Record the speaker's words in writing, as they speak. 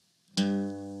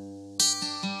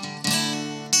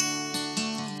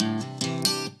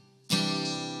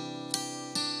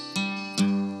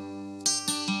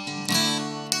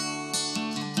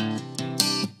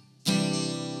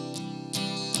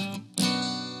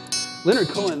Leonard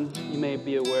Cohen, you may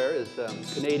be aware, is a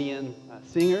Canadian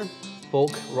singer,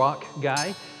 folk rock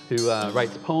guy who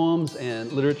writes poems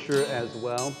and literature as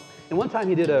well. And one time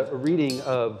he did a reading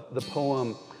of the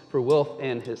poem For Wealth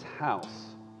and His House.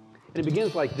 And it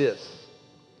begins like this.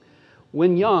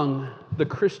 When young, the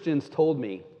Christians told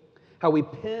me how we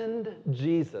pinned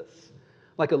Jesus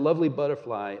like a lovely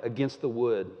butterfly against the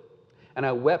wood, and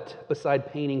I wept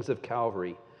beside paintings of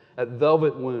Calvary at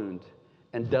velvet wound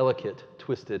and delicate,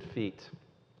 twisted feet.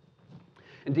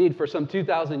 Indeed, for some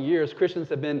 2,000 years, Christians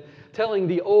have been telling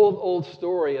the old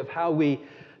story of how we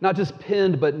not just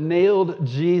pinned, but nailed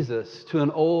Jesus to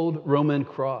an old Roman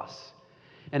cross,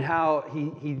 and how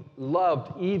he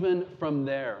loved even from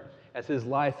there as his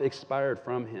life expired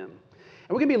from him.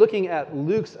 And we're going to be looking at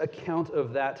Luke's account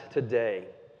of that today.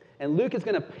 And Luke is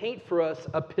going to paint for us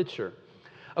a picture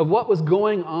of what was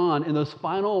going on in those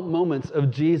final moments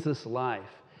of Jesus' life.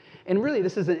 And really,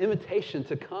 this is an invitation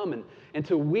to come and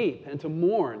to weep and to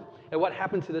mourn at what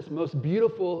happened to this most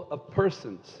beautiful of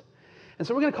persons. And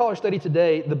so we're going to call our study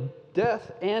today, The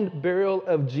Death and Burial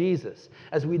of Jesus,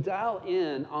 as we dial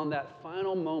in on that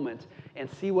final moment and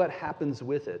see what happens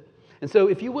with it. And so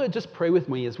if you would, just pray with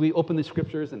me as we open the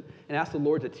scriptures and ask the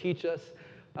Lord to teach us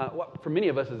what for many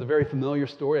of us is a very familiar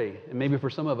story, and maybe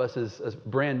for some of us is a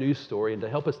brand new story, and to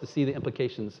help us to see the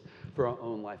implications for our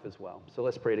own life as well. So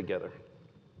let's pray together.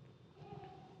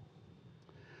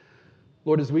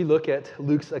 Lord, as we look at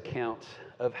Luke's account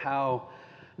of how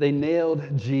they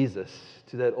nailed Jesus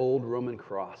to that old Roman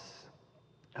cross,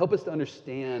 help us to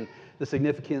understand the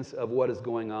significance of what is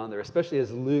going on there, especially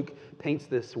as Luke paints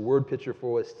this word picture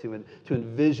for us to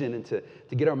envision and to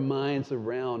get our minds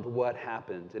around what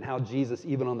happened and how Jesus,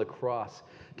 even on the cross,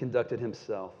 conducted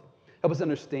himself. Help us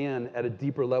understand at a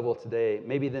deeper level today,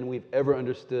 maybe than we've ever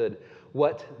understood,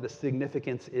 what the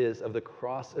significance is of the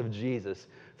cross of Jesus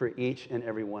for each and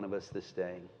every one of us this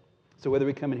day. So whether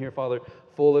we come in here, Father,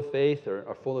 full of faith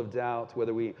or full of doubt,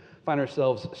 whether we find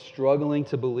ourselves struggling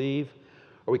to believe,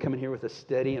 or we come in here with a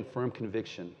steady and firm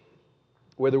conviction,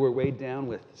 whether we're weighed down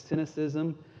with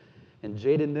cynicism and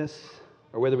jadedness,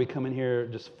 or whether we come in here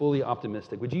just fully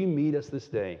optimistic, would you meet us this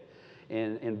day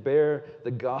and bear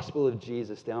the gospel of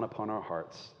Jesus down upon our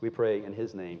hearts? We pray in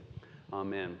his name.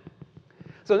 Amen.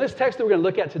 So in this text that we're going to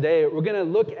look at today, we're going to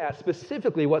look at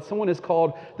specifically what someone has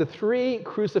called the three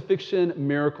crucifixion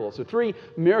miracles, or three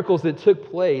miracles that took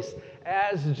place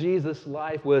as Jesus'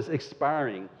 life was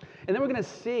expiring. And then we're going to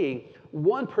see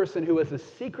one person who was a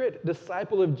secret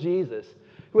disciple of Jesus,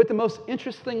 who at the most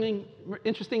interesting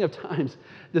of times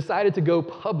decided to go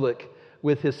public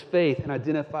with his faith and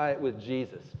identify it with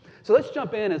Jesus. So let's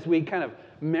jump in as we kind of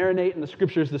marinate in the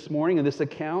scriptures this morning in this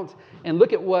account and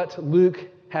look at what Luke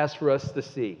has for us to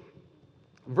see.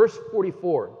 Verse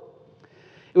 44.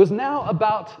 It was now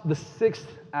about the 6th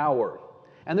hour,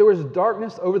 and there was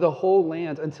darkness over the whole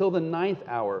land until the 9th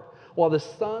hour, while the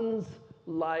sun's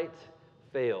light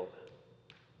failed.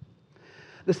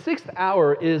 The 6th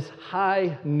hour is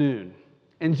high noon,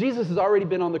 and Jesus has already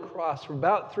been on the cross for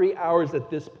about 3 hours at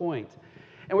this point.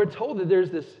 And we're told that there's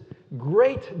this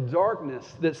great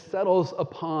darkness that settles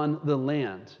upon the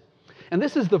land. And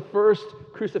this is the first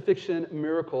crucifixion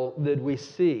miracle that we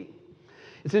see.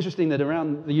 It's interesting that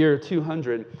around the year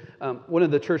 200, one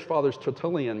of the church fathers,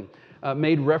 Tertullian,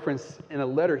 made reference in a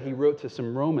letter he wrote to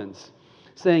some Romans,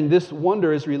 saying, "This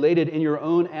wonder is related in your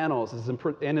own annals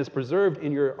and is preserved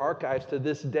in your archives to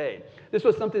this day." This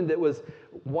was something that was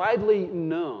widely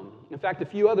known. In fact, a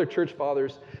few other church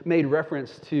fathers made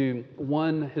reference to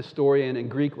one historian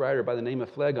and Greek writer by the name of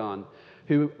Phlegon,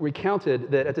 who recounted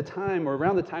that at the time, or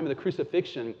around the time of the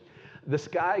crucifixion, the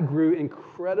sky grew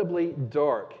incredibly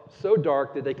dark, so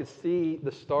dark that they could see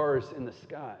the stars in the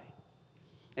sky.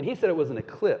 And he said it was an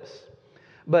eclipse.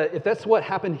 But if that's what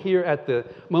happened here at the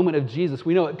moment of Jesus,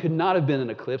 we know it could not have been an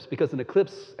eclipse, because an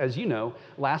eclipse, as you know,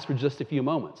 lasts for just a few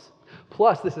moments.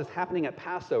 Plus, this is happening at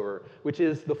Passover, which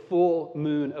is the full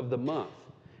moon of the month.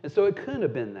 And so it couldn't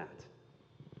have been that.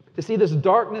 To see this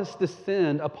darkness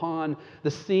descend upon the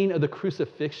scene of the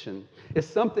crucifixion is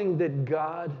something that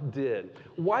God did.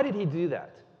 Why did he do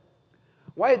that?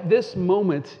 Why at this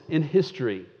moment in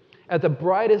history, at the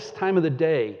brightest time of the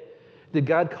day, did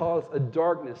God cause a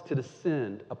darkness to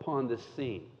descend upon this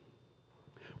scene?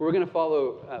 We're going to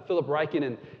follow Philip Ryken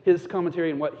and his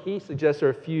commentary, and what he suggests are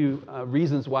a few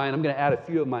reasons why, and I'm going to add a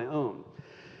few of my own.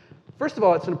 First of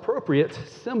all, it's an appropriate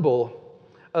symbol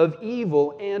of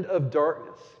evil and of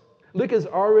darkness. Luke has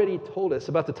already told us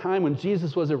about the time when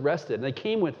Jesus was arrested, and they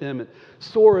came with him with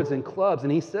swords and clubs,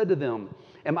 and he said to them,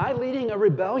 "Am I leading a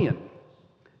rebellion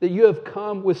that you have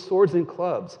come with swords and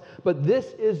clubs? But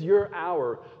this is your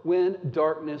hour when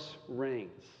darkness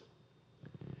reigns."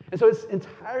 And so it's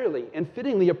entirely and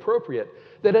fittingly appropriate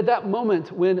that at that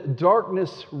moment when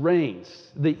darkness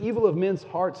reigns, the evil of men's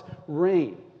hearts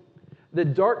reign, the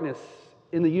darkness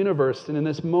in the universe and in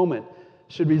this moment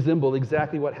should resemble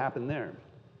exactly what happened there.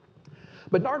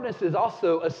 But darkness is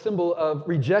also a symbol of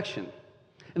rejection.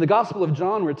 In the Gospel of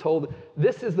John, we're told,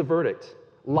 this is the verdict.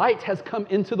 Light has come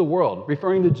into the world,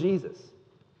 referring to Jesus.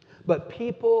 But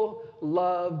people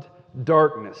loved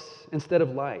darkness instead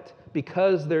of light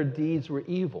because their deeds were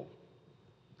evil.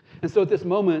 And so at this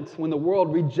moment, when the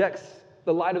world rejects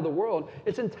the light of the world,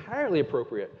 it's entirely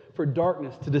appropriate for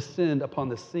darkness to descend upon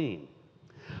the scene.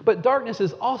 But darkness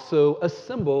is also a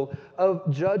symbol of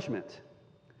judgment.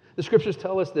 The scriptures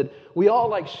tell us that we all,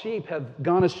 like sheep, have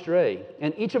gone astray,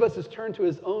 and each of us has turned to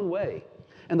his own way.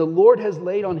 And the Lord has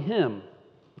laid on him,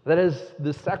 that is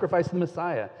the sacrifice of the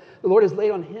Messiah, the Lord has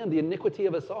laid on him the iniquity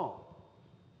of us all.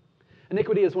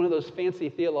 Iniquity is one of those fancy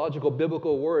theological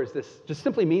biblical words. This just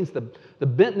simply means the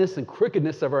bentness and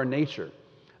crookedness of our nature,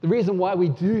 the reason why we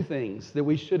do things that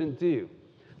we shouldn't do.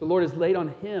 The Lord has laid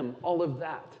on him all of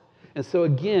that. And so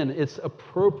again, it's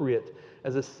appropriate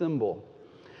as a symbol.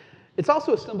 It's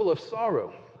also a symbol of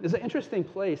sorrow. There's an interesting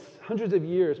place, hundreds of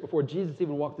years before Jesus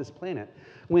even walked this planet,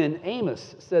 when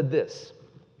Amos said this,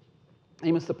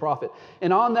 Amos the prophet,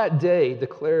 "And on that day,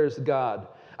 declares God,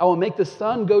 I will make the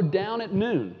sun go down at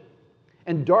noon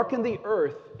and darken the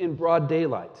earth in broad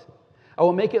daylight. I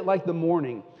will make it like the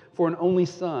morning for an only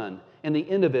sun, and the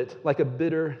end of it like a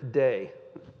bitter day."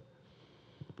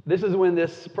 This is when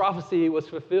this prophecy was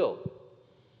fulfilled.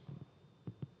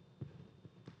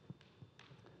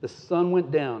 The sun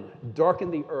went down,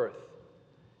 darkened the earth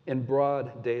in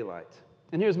broad daylight.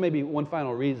 And here's maybe one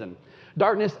final reason.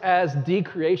 Darkness as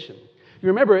decreation. You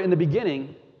remember in the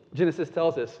beginning, Genesis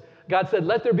tells us, God said,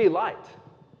 "Let there be light."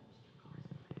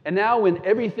 And now when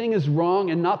everything is wrong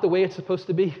and not the way it's supposed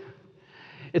to be,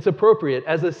 it's appropriate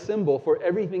as a symbol for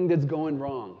everything that's going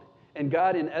wrong. And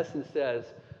God, in essence,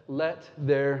 says, "Let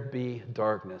there be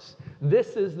darkness."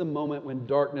 This is the moment when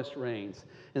darkness reigns.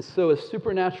 And so a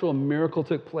supernatural miracle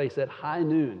took place at high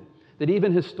noon that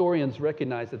even historians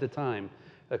recognized at the time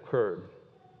occurred.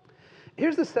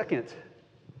 Here's the second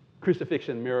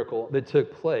crucifixion miracle that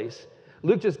took place.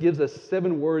 Luke just gives us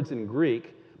 7 words in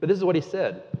Greek, but this is what he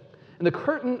said. "And the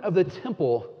curtain of the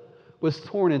temple was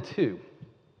torn in two."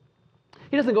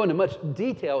 He doesn't go into much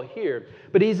detail here,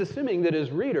 but he's assuming that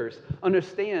his readers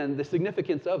understand the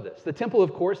significance of this. The temple,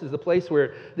 of course, is the place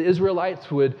where the Israelites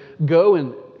would go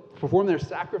and perform their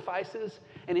sacrifices.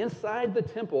 And inside the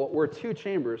temple were 2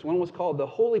 chambers. One was called the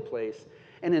Holy Place,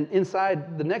 and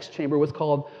inside the next chamber was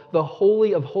called the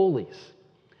Holy of Holies.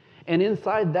 And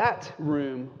inside that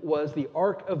room was the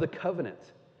Ark of the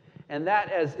Covenant. And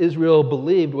that, as Israel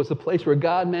believed, was the place where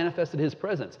God manifested his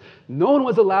presence. No one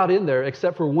was allowed in there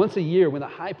except for once a year when the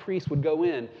high priest would go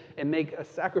in and make a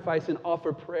sacrifice and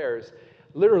offer prayers,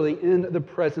 literally in the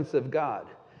presence of God.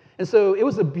 And so it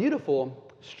was a beautiful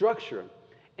structure.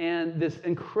 And this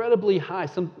incredibly high,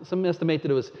 some estimate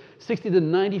that it was 60 to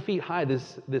 90 feet high,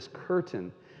 this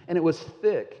curtain. And it was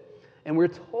thick. And we're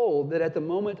told that at the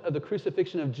moment of the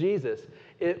crucifixion of Jesus,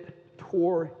 it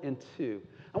tore in two.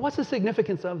 And what's the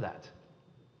significance of that?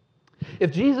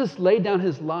 If Jesus laid down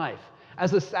his life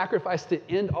as a sacrifice to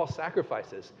end all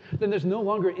sacrifices, then there's no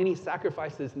longer any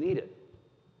sacrifices needed.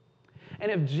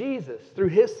 And if Jesus, through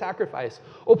his sacrifice,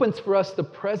 opens for us the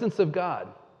presence of God,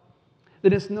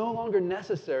 then it's no longer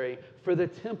necessary for the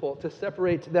temple to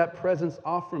separate that presence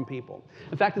off from people.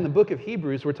 In fact, in the book of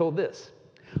Hebrews, we're told this: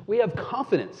 we have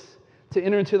confidence to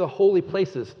enter into the holy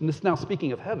places, and this is now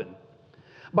speaking of heaven,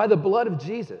 by the blood of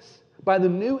Jesus, by the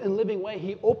new and living way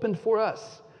he opened for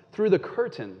us through the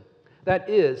curtain, that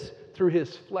is, through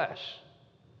his flesh.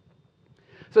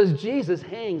 So as Jesus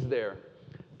hangs there,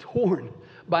 torn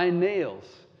by nails,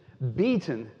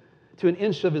 beaten to an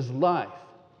inch of his life,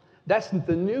 that's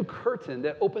the new curtain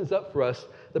that opens up for us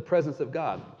the presence of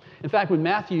God. In fact, when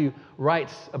Matthew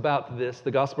writes about this,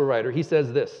 the gospel writer, he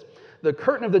says this: the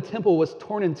curtain of the temple was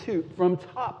torn in two from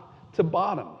top to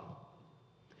bottom,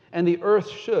 and the earth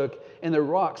shook and the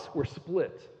rocks were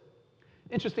split.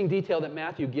 Interesting detail that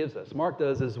Matthew gives us. Mark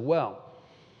does as well.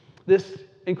 This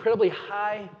incredibly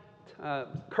high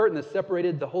curtain that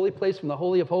separated the holy place from the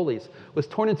Holy of Holies was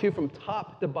torn in two from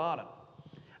top to bottom.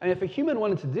 I mean, if a human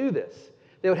wanted to do this,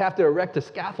 they would have to erect a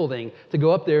scaffolding to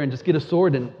go up there and just get a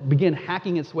sword and begin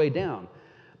hacking its way down.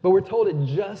 But we're told it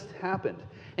just happened.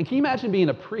 And can you imagine being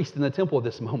a priest in the temple at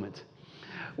this moment,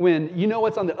 when you know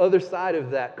what's on the other side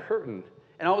of that curtain,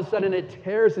 and all of a sudden it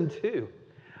tears in two?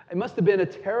 It must have been a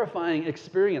terrifying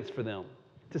experience for them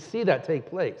to see that take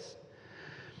place.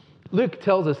 Luke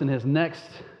tells us in his next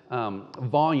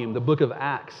volume, the book of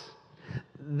Acts,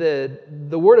 the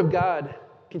word of God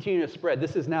continued to spread.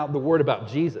 This is now the word about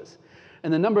Jesus.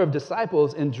 And the number of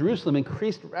disciples in Jerusalem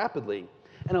increased rapidly,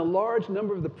 and a large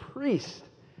number of the priests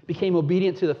became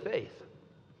obedient to the faith.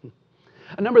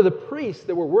 A number of the priests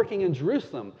that were working in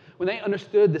Jerusalem, when they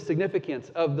understood the significance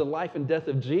of the life and death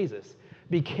of Jesus,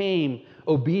 became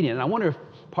obedient. And I wonder if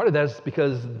part of that is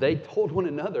because they told one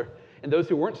another, and those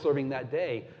who weren't serving that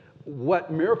day,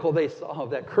 what miracle they saw of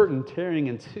that curtain tearing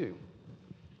in two.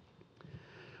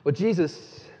 Well,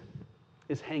 Jesus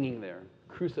is hanging there,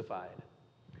 crucified.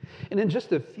 And in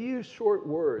just a few short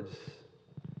words,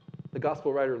 the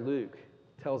gospel writer Luke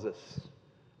tells us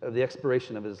of the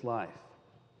expiration of his life.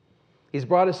 He's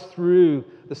brought us through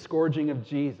the scourging of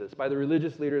Jesus by the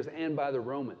religious leaders and by the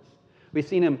Romans. We've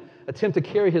seen him attempt to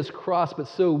carry his cross, but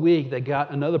so weak they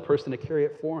got another person to carry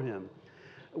it for him.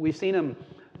 We've seen him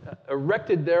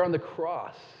erected there on the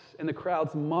cross, and the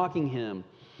crowds mocking him,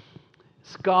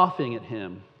 scoffing at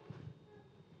him.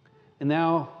 And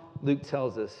now Luke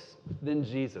tells us, then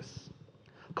Jesus,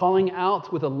 calling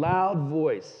out with a loud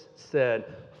voice, said,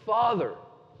 "Father,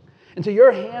 into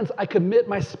your hands I commit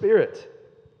my spirit."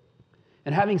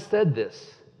 And having said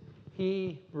this,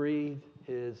 he breathed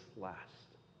his last.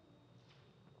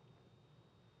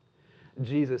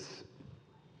 Jesus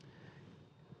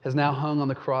has now hung on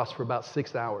the cross for about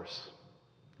 6 hours.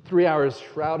 3 hours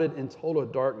shrouded in total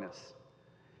darkness.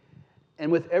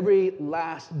 And with every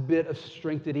last bit of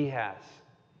strength that he has,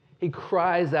 he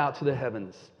cries out to the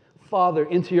heavens, "Father,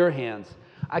 into your hands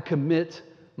I commit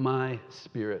my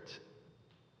spirit."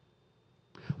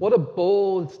 What a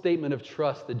bold statement of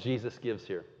trust that Jesus gives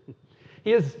here.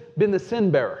 He has been the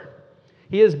sin bearer.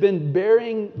 He has been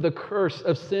bearing the curse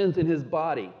of sins in his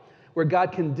body, where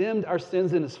God condemned our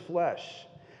sins in his flesh.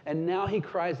 And now he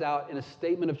cries out in a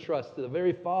statement of trust to the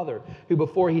very Father who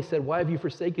before he said, "Why have you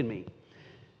forsaken me?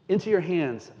 Into your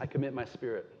hands I commit my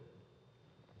spirit."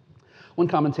 One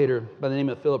commentator by the name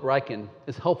of Philip Ryken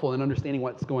is helpful in understanding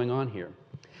what's going on here.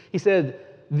 He said,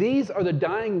 "These are the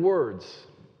dying words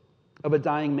of a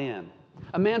dying man,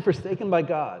 a man forsaken by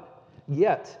God,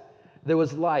 yet there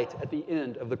was light at the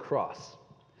end of the cross.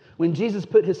 When Jesus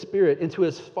put his spirit into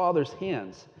his Father's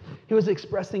hands, he was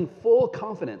expressing full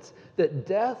confidence that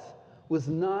death was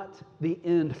not the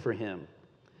end for him.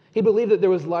 He believed that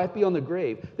there was life beyond the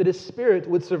grave, that his spirit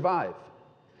would survive.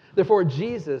 Therefore,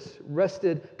 Jesus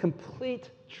rested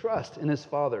complete trust in his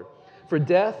Father for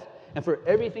death and for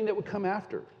everything that would come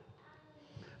after.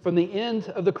 From the end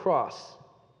of the cross,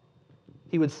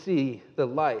 he would see the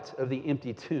light of the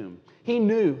empty tomb. He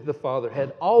knew the Father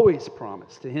had always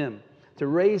promised to him to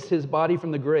raise his body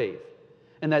from the grave,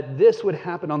 and that this would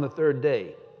happen on the third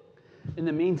day. In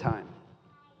the meantime,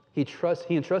 he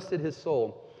entrusted his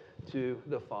soul to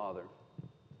the Father.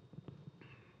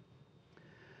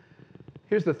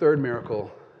 Here's the third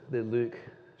miracle that Luke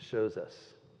shows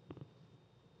us.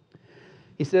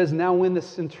 He says, "Now when the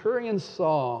centurion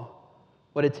saw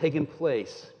what had taken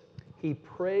place, he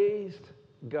praised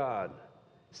God,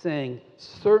 saying,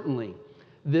 'Certainly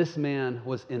this man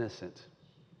was innocent.'"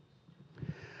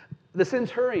 The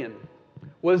centurion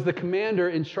was the commander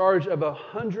in charge of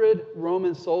 100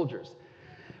 Roman soldiers.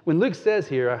 When Luke says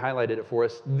here, I highlighted it for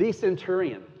us, the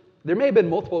centurion, there may have been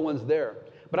multiple ones there,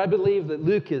 but I believe that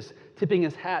Luke is tipping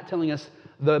his hat, telling us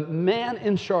the man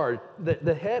in charge,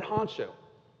 the head honcho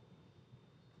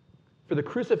for the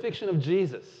crucifixion of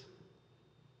Jesus,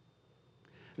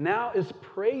 now is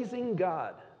praising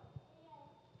God.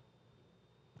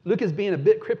 Luke is being a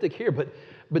bit cryptic here, but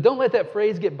don't let that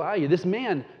phrase get by you. This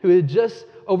man who had just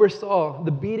oversaw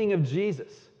the beating of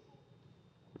Jesus,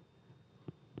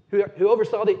 who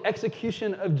oversaw the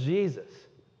execution of Jesus,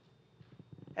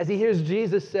 as he hears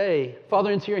Jesus say,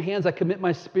 "Father, into your hands I commit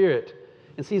my spirit,"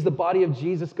 and sees the body of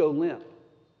Jesus go limp,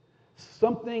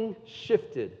 something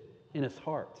shifted in his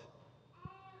heart.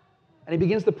 And he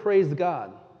begins to praise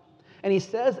God. And he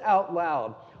says out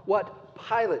loud what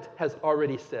Pilate has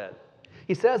already said.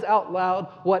 He says out loud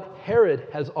what Herod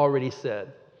has already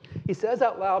said. He says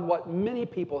out loud what many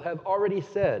people have already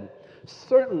said.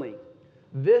 Certainly,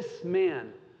 this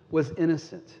man was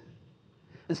innocent.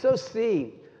 And so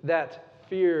see that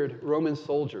feared Roman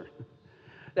soldier,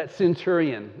 that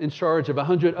centurion in charge of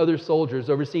 100 other soldiers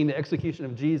overseeing the execution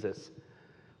of Jesus,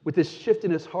 with this shift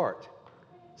in his heart.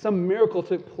 Some miracle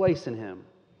took place in him.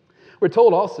 We're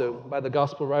told also by the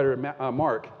gospel writer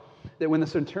Mark that when the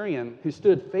centurion who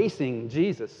stood facing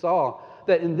Jesus saw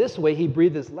that in this way he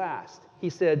breathed his last, he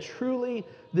said, "Truly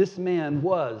this man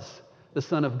was the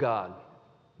Son of God."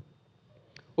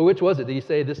 Well, which was it? Did he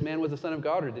say this man was the Son of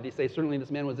God, or did he say certainly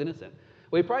this man was innocent?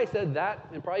 Well, he probably said that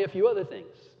and probably a few other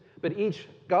things. But each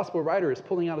gospel writer is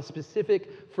pulling out a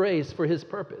specific phrase for his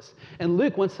purpose. And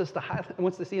Luke wants to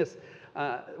see it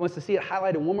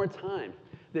highlighted one more time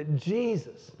that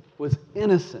Jesus was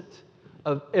innocent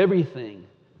of everything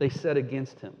they said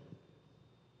against him.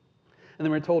 And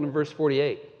then we're told in verse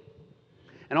 48,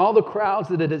 and all the crowds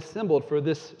that had assembled for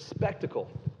this spectacle,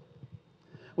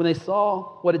 when they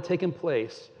saw what had taken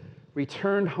place,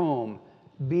 returned home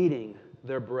beating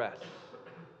their breasts.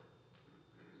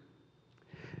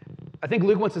 I think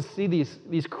Luke wants to see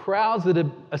these crowds that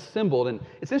have assembled, and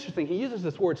it's interesting, he uses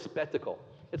this word spectacle.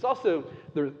 It's also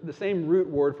the same root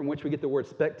word from which we get the word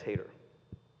spectator.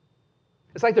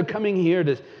 It's like they're coming here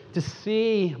to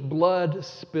see blood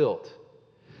spilt.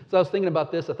 So I was thinking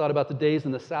about this. I thought about the days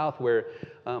in the South where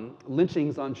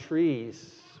lynchings on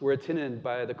trees were attended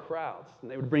by the crowds. And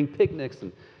they would bring picnics,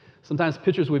 and sometimes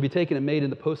pictures would be taken and made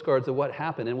into postcards of what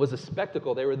happened. And it was a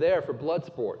spectacle. They were there for blood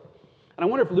sport. And I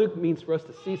wonder if Luke means for us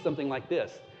to see something like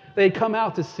this. They had come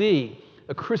out to see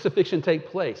a crucifixion take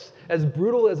place, as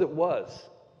brutal as it was.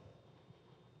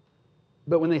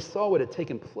 But when they saw what had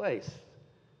taken place,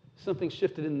 something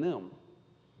shifted in them.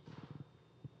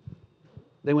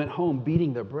 They went home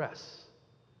beating their breasts.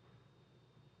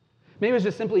 Maybe it was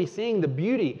just simply seeing the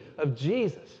beauty of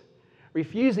Jesus,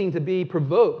 refusing to be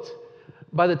provoked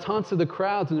by the taunts of the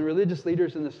crowds and the religious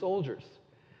leaders and the soldiers.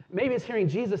 Maybe it's hearing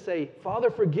Jesus say,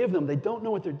 Father, forgive them. They don't know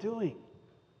what they're doing.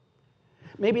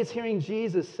 Maybe it's hearing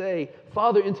Jesus say,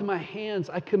 Father, into my hands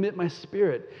I commit my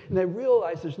spirit. And they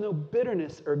realize there's no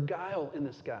bitterness or guile in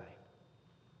this guy.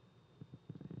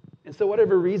 And so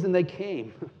whatever reason they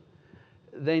came,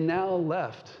 they now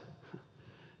left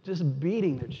just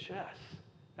beating their chests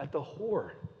at the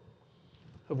horror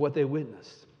of what they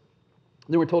witnessed.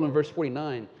 Then we're told in verse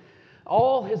 49,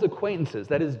 all his acquaintances,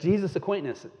 that is Jesus'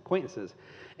 acquaintances,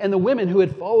 and the women who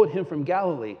had followed him from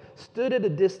Galilee stood at a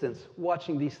distance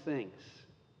watching these things.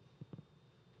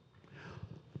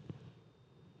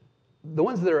 The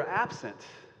ones that are absent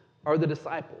are the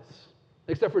disciples,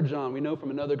 except for John. We know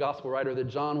from another gospel writer that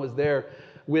John was there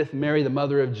with Mary, the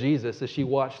mother of Jesus, as she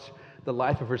watched the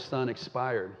life of her son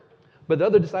expired. But the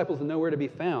other disciples are nowhere to be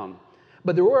found.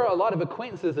 But there were a lot of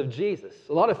acquaintances of Jesus,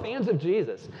 a lot of fans of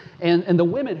Jesus, and the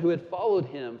women who had followed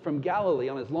him from Galilee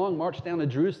on his long march down to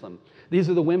Jerusalem. These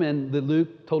are the women that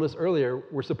Luke told us earlier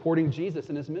were supporting Jesus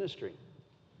in his ministry.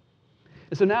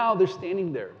 And so now they're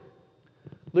standing there,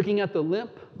 looking at the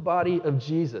limp body of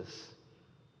Jesus,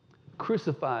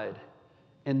 crucified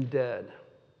and dead.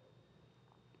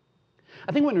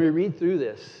 I think when we read through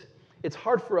this, it's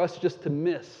hard for us just to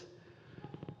miss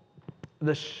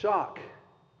the shock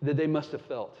that they must have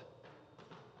felt.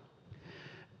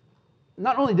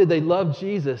 Not only did they love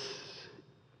Jesus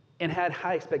and had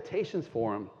high expectations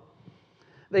for him,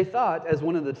 they thought, as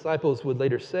one of the disciples would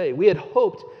later say, we had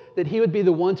hoped that he would be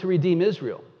the one to redeem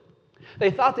Israel.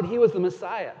 They thought that he was the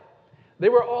Messiah. They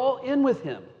were all in with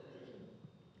him.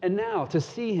 And now to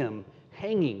see him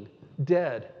hanging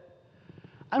dead,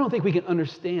 I don't think we can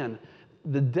understand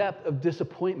the depth of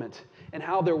disappointment and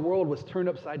how their world was turned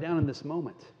upside down in this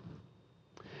moment.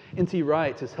 N.T.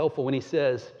 Wright is helpful when he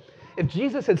says, if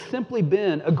Jesus had simply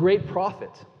been a great prophet,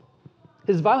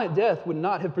 his violent death would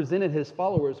not have presented his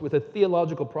followers with a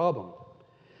theological problem.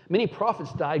 Many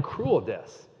prophets died cruel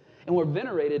deaths and were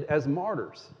venerated as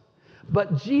martyrs.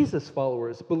 But Jesus'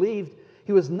 followers believed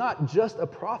he was not just a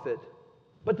prophet,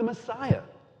 but the Messiah.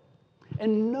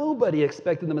 And nobody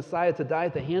expected the Messiah to die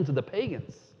at the hands of the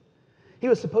pagans. He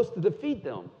was supposed to defeat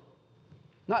them,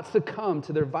 not succumb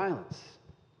to their violence.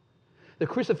 The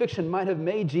crucifixion might have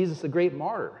made Jesus a great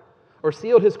martyr or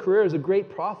sealed his career as a great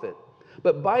prophet,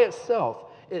 but by itself,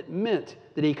 it meant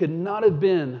that he could not have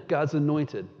been God's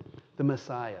anointed, the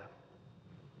Messiah.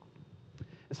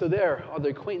 And so there are the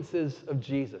acquaintances of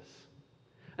Jesus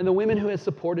and the women who had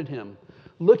supported him,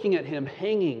 looking at him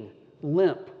hanging,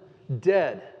 limp,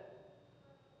 dead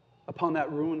upon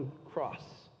that ruined cross.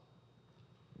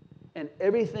 And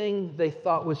everything they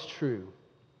thought was true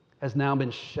has now been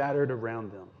shattered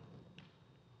around them.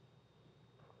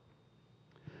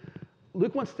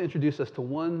 Luke wants to introduce us to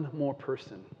one more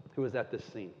person who was at this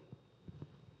scene.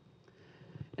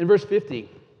 In verse 50,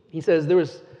 he says, there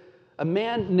was a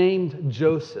man named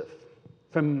Joseph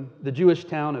from the Jewish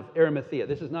town of Arimathea.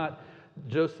 This is not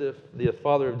Joseph, the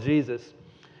father of Jesus.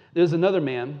 There's another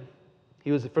man.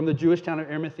 He was from the Jewish town of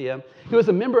Arimathea. He was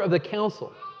a member of the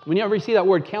council. Whenever you see that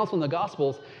word council in the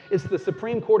Gospels, it's the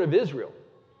Supreme Court of Israel.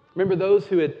 Remember those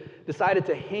who had decided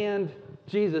to hand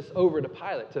Jesus over to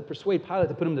Pilate, to persuade Pilate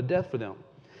to put him to death for them.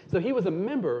 So he was a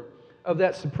member of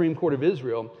that Supreme Court of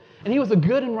Israel, and he was a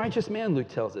good and righteous man, Luke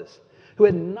tells us, who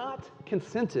had not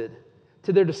consented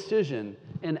to their decision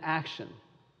and action.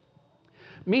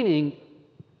 Meaning,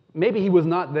 maybe he was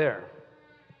not there.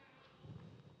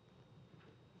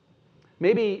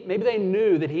 Maybe they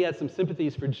knew that he had some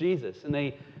sympathies for Jesus, and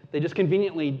they just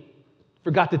conveniently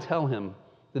forgot to tell him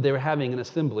that they were having an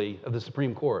assembly of the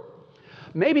Supreme Court.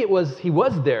 Maybe it was he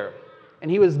was there,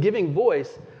 and he was giving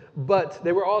voice, but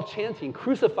they were all chanting,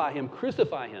 "Crucify him,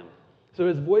 crucify him." So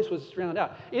his voice was drowned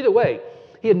out. Either way,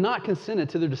 he had not consented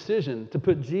to their decision to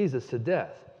put Jesus to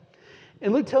death.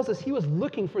 And Luke tells us he was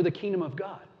looking for the kingdom of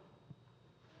God.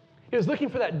 He was looking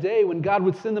for that day when God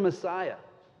would send the Messiah.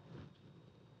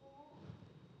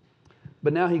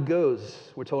 But now he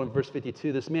goes, we're told in verse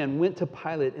 52, this man went to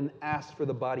Pilate and asked for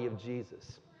the body of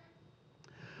Jesus.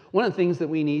 One of the things that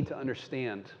we need to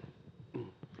understand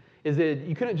is that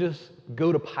you couldn't just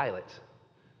go to Pilate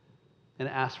and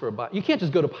ask for a body. You can't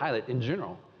just go to Pilate in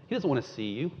general. He doesn't want to see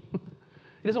you.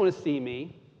 He doesn't want to see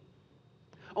me.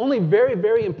 Only very,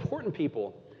 very important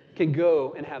people can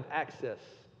go and have access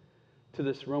to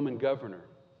this Roman governor.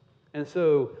 And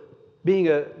so, being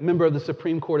a member of the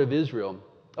Supreme Court of Israel,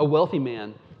 a wealthy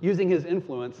man, using his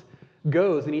influence,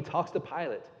 goes and he talks to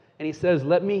Pilate. And he says,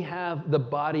 "Let me have the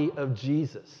body of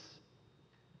Jesus."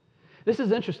 This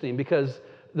is interesting because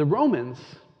the Romans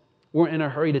weren't in a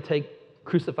hurry to take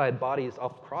crucified bodies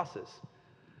off crosses.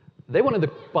 They wanted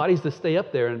the bodies to stay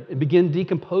up there and begin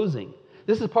decomposing.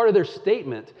 This is part of their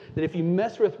statement that if you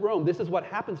mess with Rome, this is what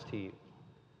happens to you.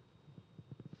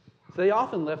 So they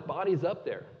often left bodies up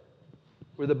there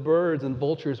where the birds and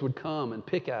vultures would come and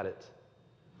pick at it.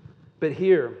 But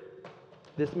here,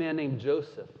 this man named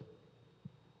Joseph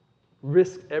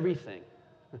risked everything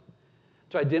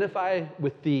to identify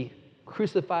with the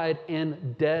crucified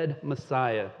and dead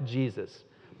Messiah, Jesus,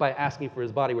 by asking for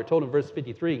his body. We're told in verse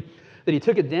 53 that he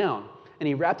took it down and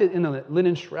he wrapped it in a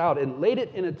linen shroud and laid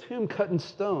it in a tomb cut in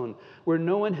stone where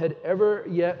no one had ever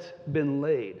yet been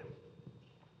laid.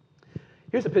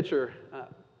 Here's a picture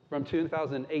from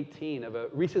 2018 of a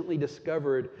recently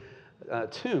discovered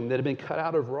tomb that had been cut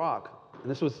out of rock. And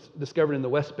this was discovered in the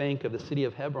West Bank of the city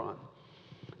of Hebron.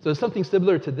 So it's something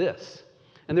similar to this.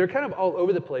 And they're kind of all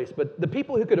over the place, but the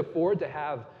people who could afford to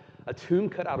have a tomb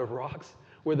cut out of rocks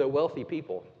were the wealthy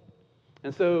people.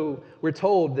 And so we're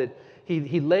told that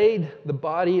he laid the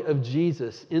body of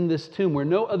Jesus in this tomb where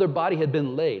no other body had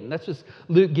been laid. And that's just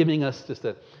Luke giving us just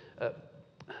a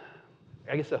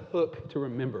hook to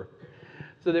remember.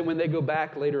 So that when they go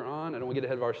back later on, I don't want to get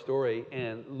ahead of our story,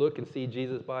 and look and see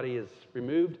Jesus' body is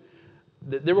removed,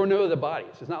 there were no other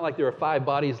bodies. It's not like there were 5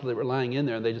 bodies that were lying in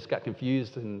there and they just got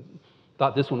confused and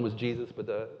thought this one was Jesus, but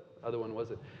the other one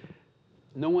wasn't.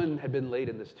 No one had been laid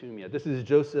in this tomb yet. This is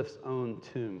Joseph's own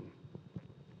tomb.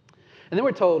 And then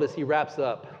we're told as he wraps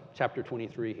up chapter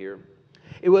 23 here,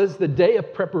 it was the day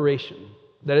of preparation.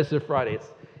 That is the Friday.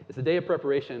 It's the day of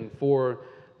preparation for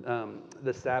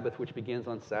the Sabbath, which begins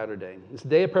on Saturday. It's the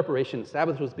day of preparation.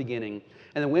 Sabbath was beginning.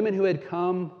 And the women who had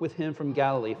come with him from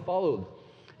Galilee followed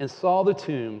and saw the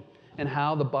tomb and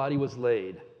how the body was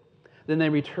laid. Then they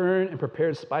returned and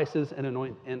prepared spices and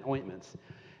ointments.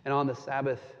 And on the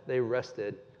Sabbath they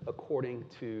rested according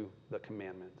to the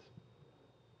commandment.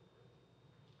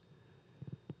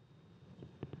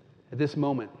 At this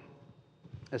moment,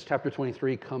 as chapter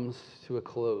 23 comes to a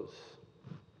close,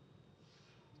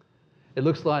 it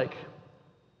looks like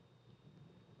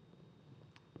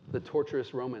the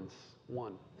torturous Romans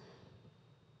won.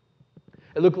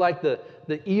 It looked like the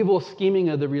evil scheming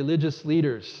of the religious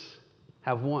leaders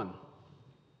have won.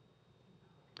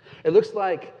 It looks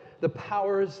like the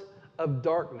powers of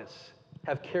darkness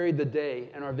have carried the day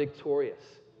and are victorious.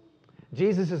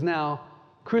 Jesus is now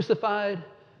crucified,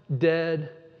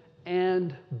 dead,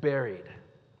 and buried.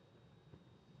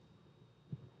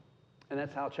 And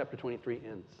that's how chapter 23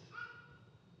 ends.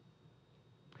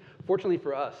 Fortunately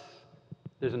for us,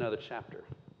 there's another chapter,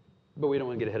 but we don't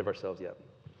want to get ahead of ourselves yet.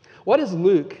 Why does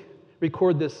Luke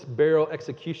record this brutal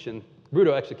execution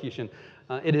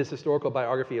in his historical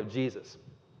biography of Jesus?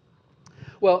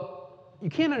 Well, you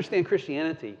can't understand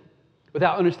Christianity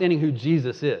without understanding who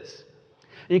Jesus is.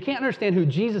 And you can't understand who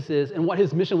Jesus is and what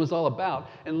his mission was all about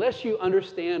unless you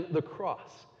understand the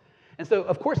cross. And so,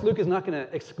 of course, Luke is not going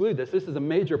to exclude this. This is a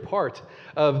major part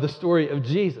of the story of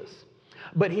Jesus.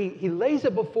 But he lays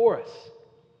it before us,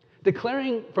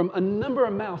 declaring from a number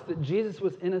of mouths that Jesus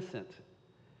was innocent.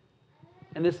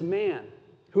 And this man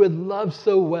who had loved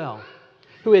so well,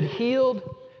 who had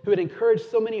healed, who had encouraged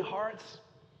so many hearts,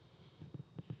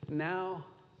 now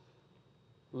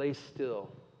lays still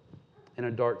in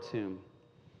a dark tomb.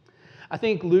 I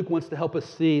think Luke wants to help us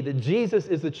see that Jesus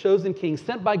is the chosen king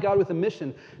sent by God with a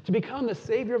mission to become the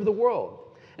Savior of the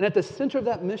world. And at the center of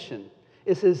that mission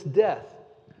is his death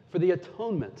for the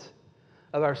atonement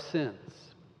of our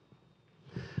sins.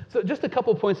 So just a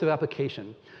couple points of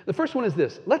application. The first one is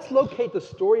this. Let's locate the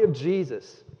story of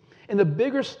Jesus in the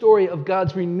bigger story of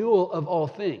God's renewal of all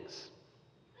things.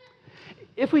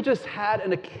 If we just had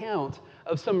an account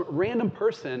of some random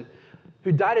person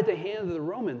who died at the hands of the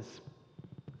Romans,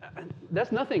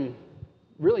 that's nothing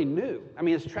really new. I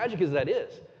mean, as tragic as that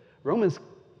is, Romans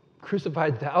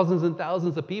crucified thousands and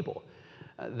thousands of people.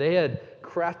 They had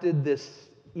crafted this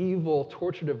evil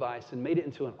torture device and made it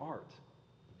into an art.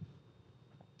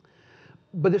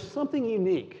 But there's something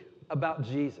unique about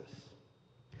Jesus.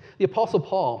 The Apostle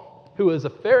Paul, who was a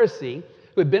Pharisee,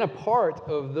 who had been a part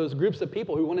of those groups of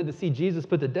people who wanted to see Jesus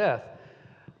put to death,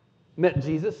 met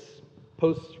Jesus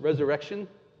post-resurrection,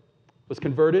 was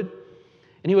converted,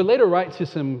 and he would later write to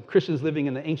some Christians living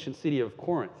in the ancient city of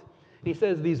Corinth. And he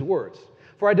says these words,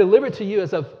 "For I delivered to you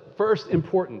as of first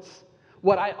importance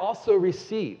what I also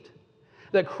received,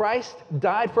 that Christ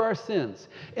died for our sins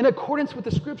in accordance with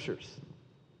the Scriptures,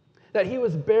 that he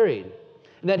was buried,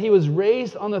 and that he was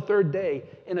raised on the third day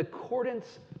in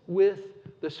accordance with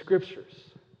the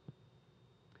Scriptures."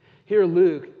 Here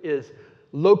Luke is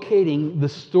locating the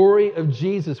story of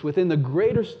Jesus within the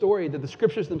greater story that the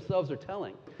Scriptures themselves are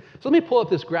telling. So let me pull up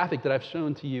this graphic that I've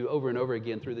shown to you over and over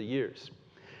again through the years.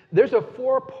 There's a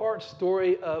four-part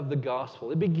story of the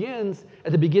gospel. It begins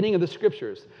at the beginning of the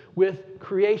Scriptures with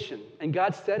creation and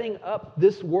God setting up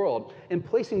this world and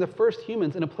placing the first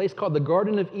humans in a place called the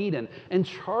Garden of Eden and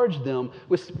charged them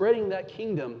with spreading that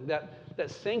kingdom, that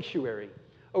sanctuary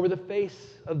over the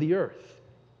face of the earth.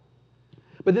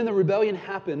 But then the rebellion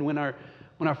happened when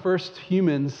our first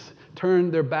humans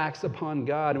turned their backs upon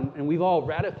God, and we've all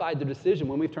ratified the decision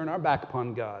when we've turned our back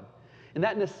upon God. And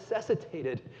that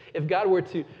necessitated, if God were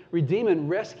to redeem and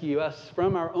rescue us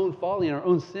from our own folly and our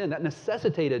own sin, that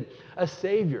necessitated a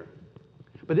Savior.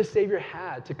 But this Savior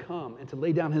had to come and to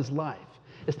lay down his life.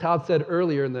 As Todd said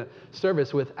earlier in the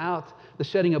service, without the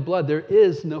shedding of blood, there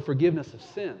is no forgiveness of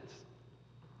sins.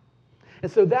 And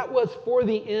so that was for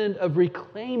the end of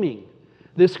reclaiming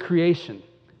this creation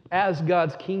as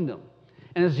God's kingdom.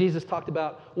 And as Jesus talked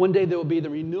about, one day there will be the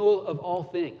renewal of all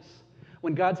things.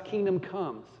 When God's kingdom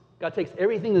comes, God takes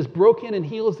everything that's broken and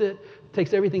heals it,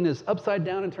 takes everything that's upside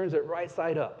down and turns it right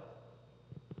side up.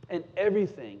 And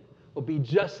everything will be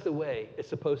just the way it's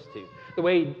supposed to. The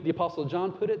way the Apostle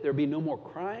John put it, there'll be no more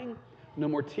crying, no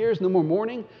more tears, no more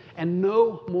mourning, and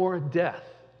no more death.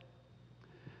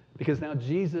 Because now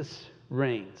Jesus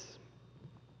reigns.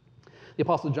 The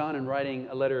Apostle John, in writing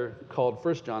a letter called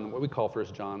 1 John, what we call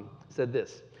 1 John, said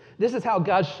this: "This is how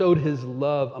God showed his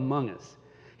love among us.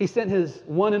 He sent his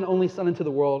one and only Son into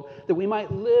the world that we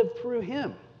might live through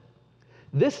him.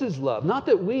 This is love, not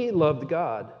that we loved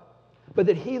God, but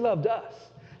that he loved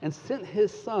us and sent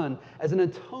his Son as an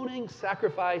atoning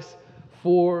sacrifice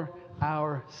for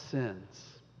our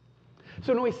sins."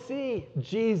 So when we see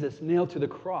Jesus nailed to the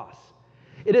cross,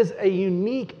 it is a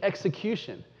unique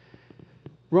execution.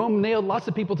 Rome nailed lots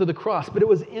of people to the cross, but it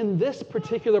was in this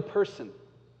particular person,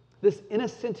 this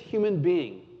innocent human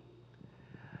being,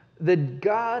 that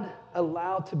God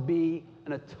allowed to be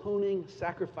an atoning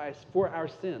sacrifice for our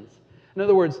sins. In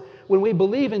other words, when we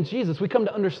believe in Jesus, we come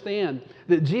to understand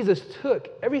that Jesus took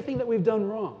everything that we've done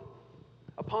wrong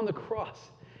upon the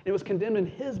cross, and it was condemned in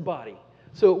his body,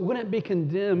 so it wouldn't be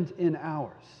condemned in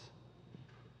ours.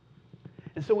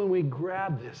 And so when we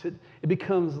grab this, it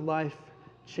becomes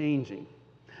life-changing.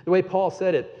 The way Paul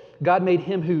said it, God made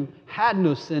him who had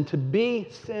no sin to be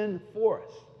sin for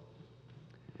us.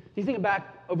 You think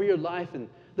back over your life and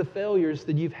the failures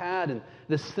that you've had and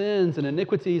the sins and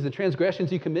iniquities and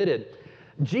transgressions you committed.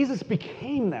 Jesus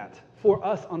became that for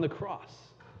us on the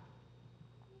cross.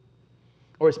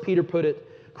 Or as Peter put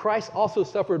it, Christ also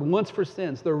suffered once for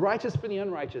sins, the righteous for the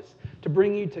unrighteous, to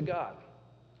bring you to God.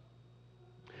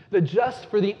 The just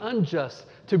for the unjust,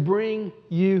 to bring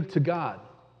you to God.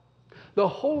 The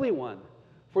Holy One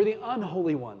for the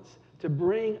unholy ones, to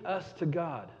bring us to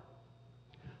God.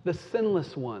 The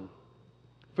sinless one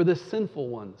for the sinful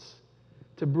ones,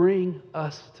 to bring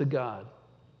us to God.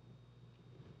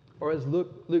 Or as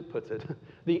Luke puts it,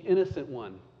 the innocent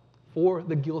one for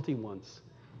the guilty ones,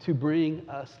 to bring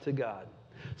us to God.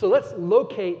 So let's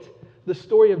locate the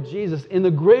story of Jesus in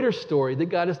the greater story that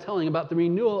God is telling about the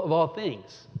renewal of all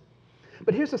things.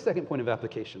 But here's the second point of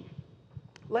application.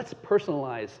 Let's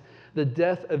personalize the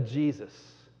death of Jesus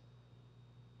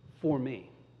for me.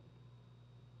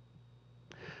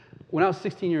 When I was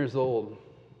 16 years old,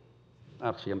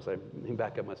 actually, I'm sorry, let me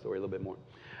back up my story a little bit more.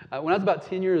 When I was about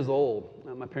 10 years old,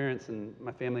 my parents and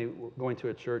my family were going to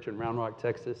a church in Round Rock,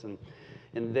 Texas, and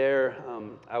there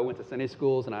I went to Sunday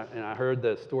schools, and I heard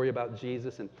the story about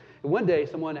Jesus. And one day,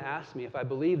 someone asked me if I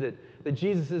believed that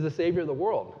Jesus is the Savior of the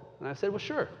world. And I said, well,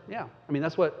 sure, yeah. I mean,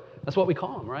 that's what we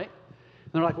call them, right?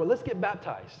 And they're like, well, let's get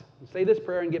baptized. Say this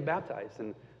prayer and get baptized.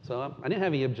 And so I didn't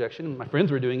have any objection. My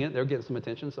friends were doing it. They were getting some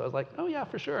attention. So I was like, oh, yeah,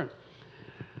 for sure.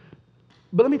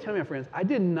 But let me tell you, my friends, I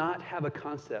did not have a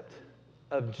concept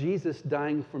of Jesus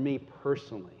dying for me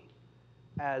personally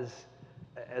as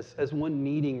one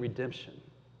needing redemption.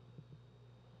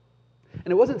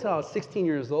 And it wasn't until I was 16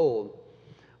 years old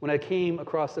when I came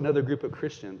across another group of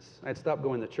Christians. I had stopped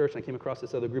going to church, and I came across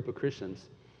this other group of Christians.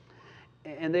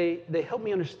 And they helped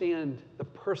me understand the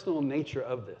personal nature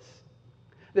of this.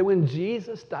 That when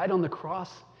Jesus died on the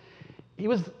cross, he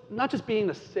was not just being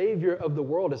the Savior of the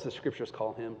world, as the Scriptures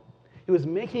call him. He was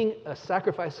making a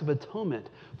sacrifice of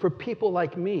atonement for people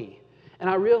like me. And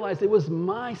I realized it was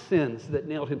my sins that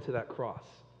nailed him to that cross.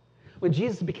 When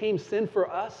Jesus became sin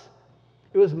for us,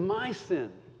 it was my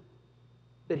sin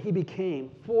that he became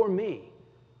for me.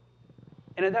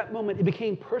 And at that moment, it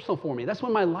became personal for me. That's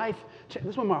when my life changed.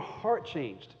 That's when my heart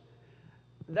changed.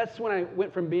 That's when I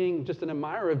went from being just an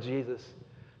admirer of Jesus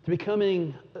to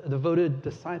becoming a devoted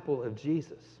disciple of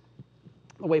Jesus.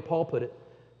 The way Paul put it,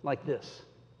 like this: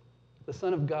 the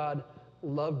Son of God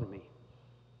loved me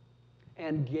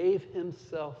and gave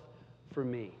himself for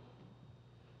me.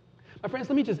 My friends,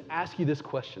 let me just ask you this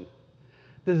question.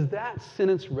 Does that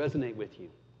sentence resonate with you?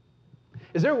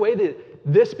 Is there a way that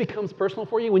this becomes personal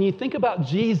for you? When you think about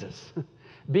Jesus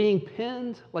being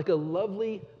pinned like a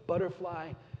lovely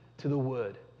butterfly to the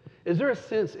wood, is there a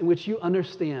sense in which you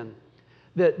understand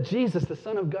that Jesus, the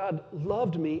Son of God,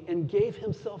 loved me and gave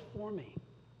himself for me?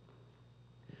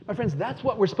 My friends, that's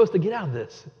what we're supposed to get out of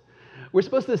this. We're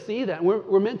supposed to see that.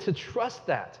 We're meant to trust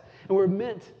that. And we're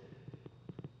meant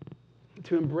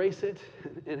to embrace it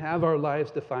and have our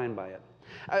lives defined by it.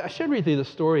 I shared with you the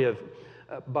story of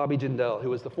Bobby Jindal, who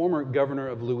was the former governor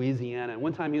of Louisiana. And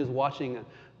one time he was watching a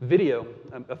video,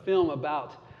 a film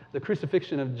about the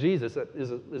crucifixion of Jesus. That is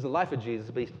the life of Jesus.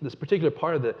 But this particular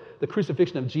part of the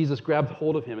crucifixion of Jesus grabbed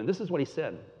hold of him. And this is what he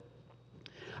said.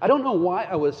 I don't know why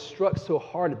I was struck so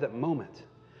hard at that moment.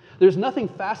 There's nothing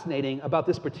fascinating about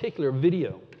this particular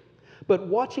video. But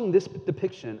watching this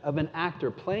depiction of an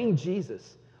actor playing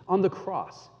Jesus on the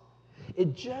cross,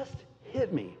 it just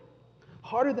hit me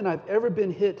harder than I've ever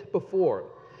been hit before.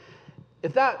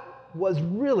 If that was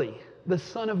really the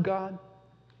Son of God,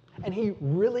 and he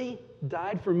really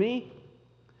died for me,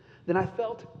 then I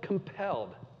felt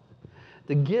compelled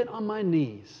to get on my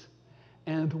knees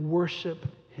and worship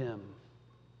him.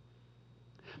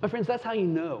 My friends, that's how you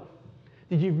know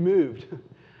that you've moved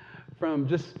from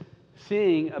just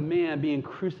seeing a man being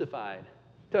crucified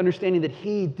to understanding that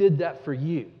he did that for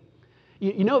you.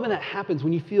 You know when that happens,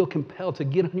 when you feel compelled to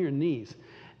get on your knees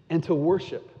and to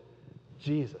worship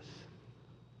Jesus.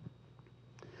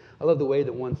 I love the way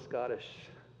that one Scottish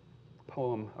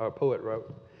poet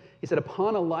wrote. He said,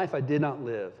 upon a life I did not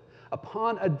live,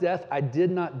 upon a death I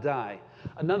did not die.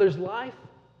 Another's life,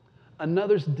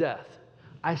 another's death,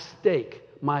 I stake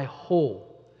my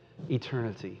whole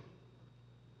eternity.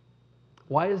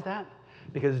 Why is that?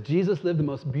 Because Jesus lived the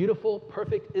most beautiful,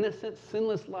 perfect, innocent,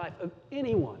 sinless life of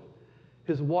anyone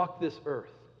who's walked this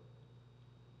earth.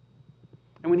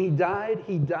 And when he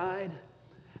died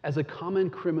as a common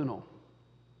criminal.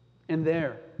 And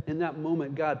there, in that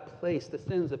moment, God placed the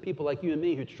sins of people like you and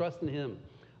me who trust in him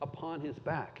upon his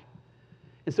back.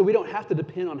 And so we don't have to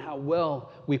depend on how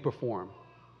well we perform.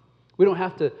 We don't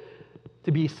have to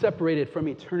be separated from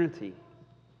eternity.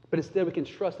 But instead we can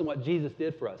trust in what Jesus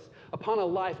did for us. Upon a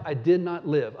life I did not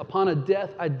live. Upon a death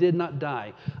I did not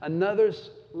die. Another's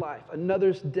life,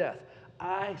 another's death,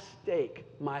 I stake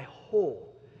my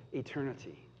whole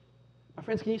eternity. My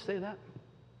friends, can you say that?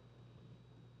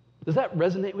 Does that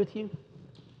resonate with you?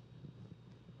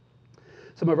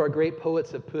 Some of our great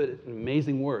poets have put it in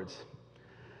amazing words.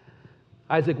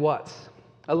 Isaac Watts,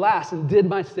 alas, and did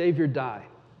my Savior die?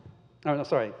 Oh, no,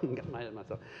 sorry, got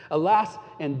myself. Alas,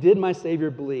 and did my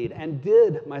Savior bleed? And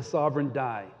did my sovereign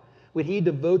die? Would he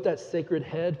devote that sacred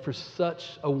head for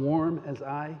such a worm as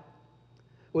I?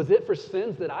 Was it for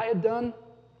sins that I had done?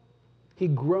 He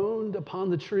groaned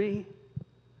upon the tree.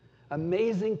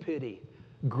 Amazing pity,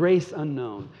 grace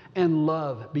unknown, and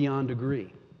love beyond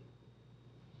degree.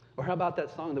 Or how about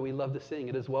that song that we love to sing,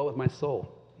 It Is Well With My Soul?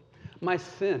 My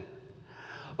sin.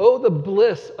 Oh, the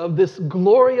bliss of this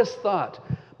glorious thought.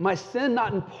 My sin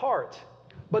not in part,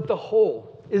 but the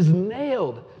whole, is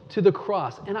nailed to the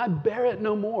cross, and I bear it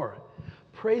no more.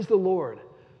 Praise the Lord,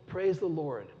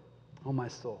 oh my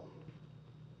soul.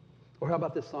 Or how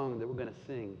about this song that we're going to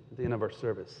sing at the end of our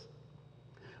service?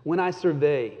 When I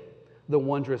survey the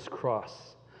wondrous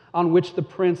cross on which the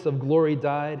Prince of Glory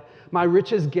died, my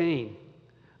richest gain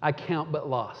I count but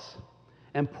loss,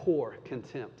 and pour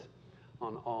contempt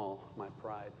on all my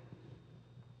pride.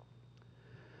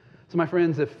 So my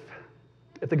friends, if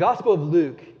the Gospel of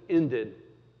Luke ended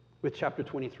with chapter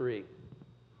 23,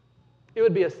 it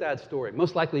would be a sad story.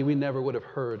 Most likely we never would have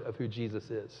heard of who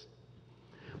Jesus is.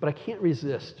 But I can't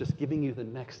resist just giving you the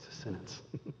next sentence.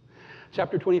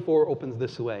 Chapter 24 opens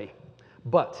this way.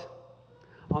 But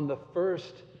on the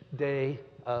first day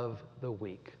of the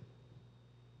week,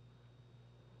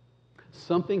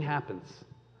 something happens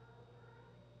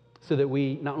so that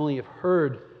we not only have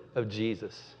heard of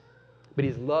Jesus, but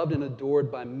he's loved and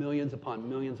adored by millions upon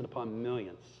millions and upon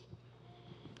millions.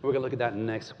 We're going to look at that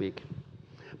next week.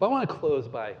 But I want to close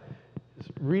by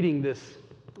reading this.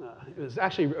 It was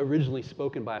actually originally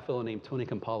spoken by a fellow named Tony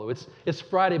Campolo. It's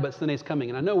Friday, but Sunday's coming.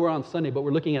 And I know we're on Sunday, but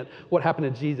we're looking at what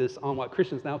happened to Jesus on what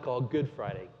Christians now call Good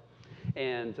Friday.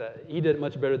 And he did it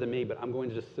much better than me, but I'm going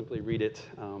to just simply read it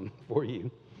for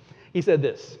you. He said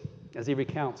this, as he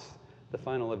recounts the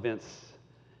final events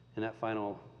in the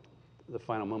final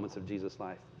moments of Jesus'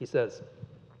 life. He says,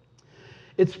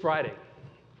 "It's Friday.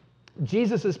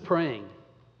 Jesus is praying.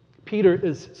 Peter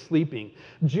is sleeping.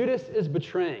 Judas is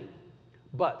betraying.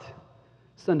 But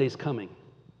Sunday's coming.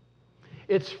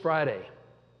 It's Friday.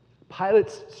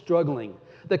 Pilate's struggling.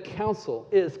 The council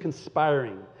is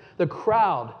conspiring. The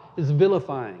crowd is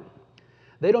vilifying.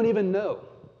 They don't even know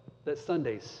that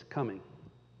Sunday's coming.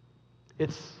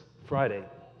 It's Friday.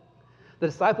 The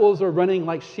disciples are running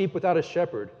like sheep without a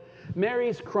shepherd.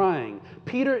 Mary's crying.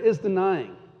 Peter is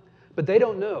denying. But they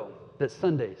don't know that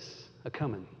Sunday's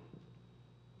a-coming.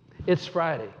 It's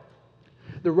Friday.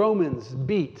 The Romans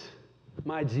beat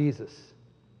my Jesus.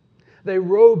 They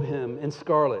robe him in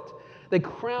scarlet. They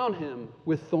crown him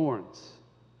with thorns.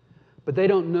 But they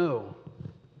don't know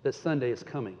that Sunday is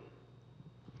coming.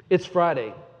 It's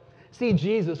Friday. See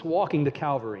Jesus walking to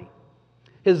Calvary.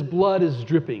 His blood is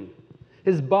dripping.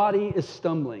 His body is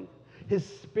stumbling. His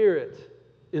spirit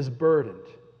is burdened.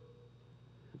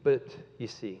 But you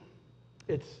see,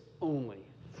 it's only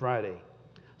Friday.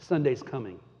 Sunday's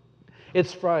coming.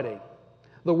 It's Friday.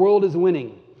 The world is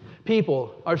winning.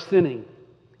 People are sinning.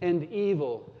 And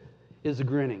evil is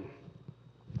grinning.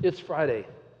 It's Friday.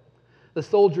 The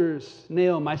soldiers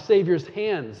nail my Savior's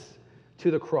hands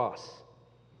to the cross.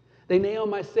 They nail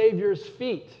my Savior's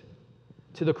feet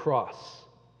to the cross.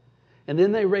 And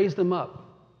then they raise them up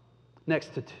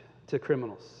next to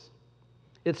criminals.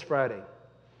 It's Friday.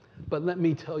 But let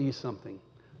me tell you something.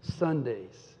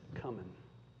 Sunday's coming.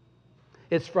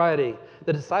 It's Friday.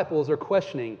 The disciples are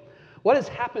questioning what has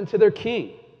happened to their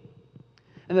king.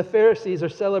 And the Pharisees are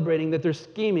celebrating that their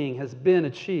scheming has been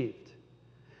achieved.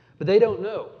 But they don't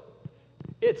know.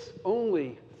 It's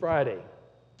only Friday.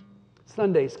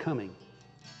 Sunday's coming.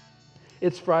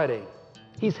 It's Friday.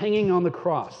 He's hanging on the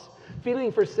cross,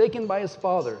 feeling forsaken by his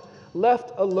Father,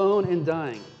 left alone and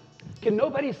dying. Can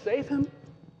nobody save him?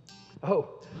 Oh,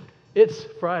 it's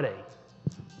Friday.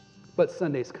 But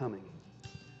Sunday's coming.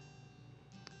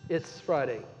 It's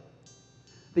Friday.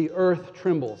 The earth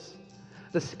trembles.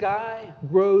 The sky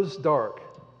grows dark.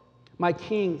 My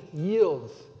King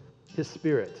yields his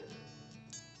spirit.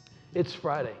 It's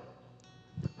Friday.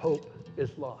 Hope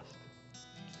is lost.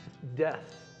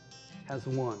 Death has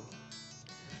won.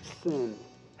 Sin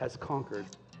has conquered.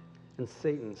 And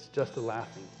Satan's just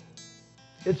laughing.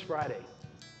 It's Friday.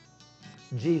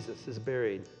 Jesus is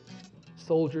buried.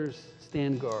 Soldiers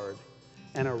stand guard.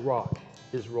 And a rock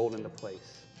is rolled into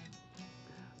place.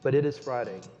 But it is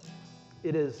Friday.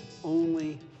 It is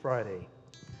only Friday.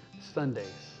 Sunday's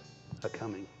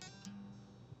a-coming.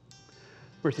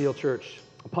 Mercy Hill Church,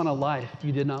 upon a life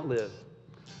you did not live,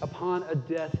 upon a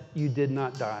death you did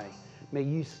not die, may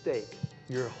you stake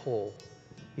your whole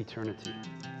eternity.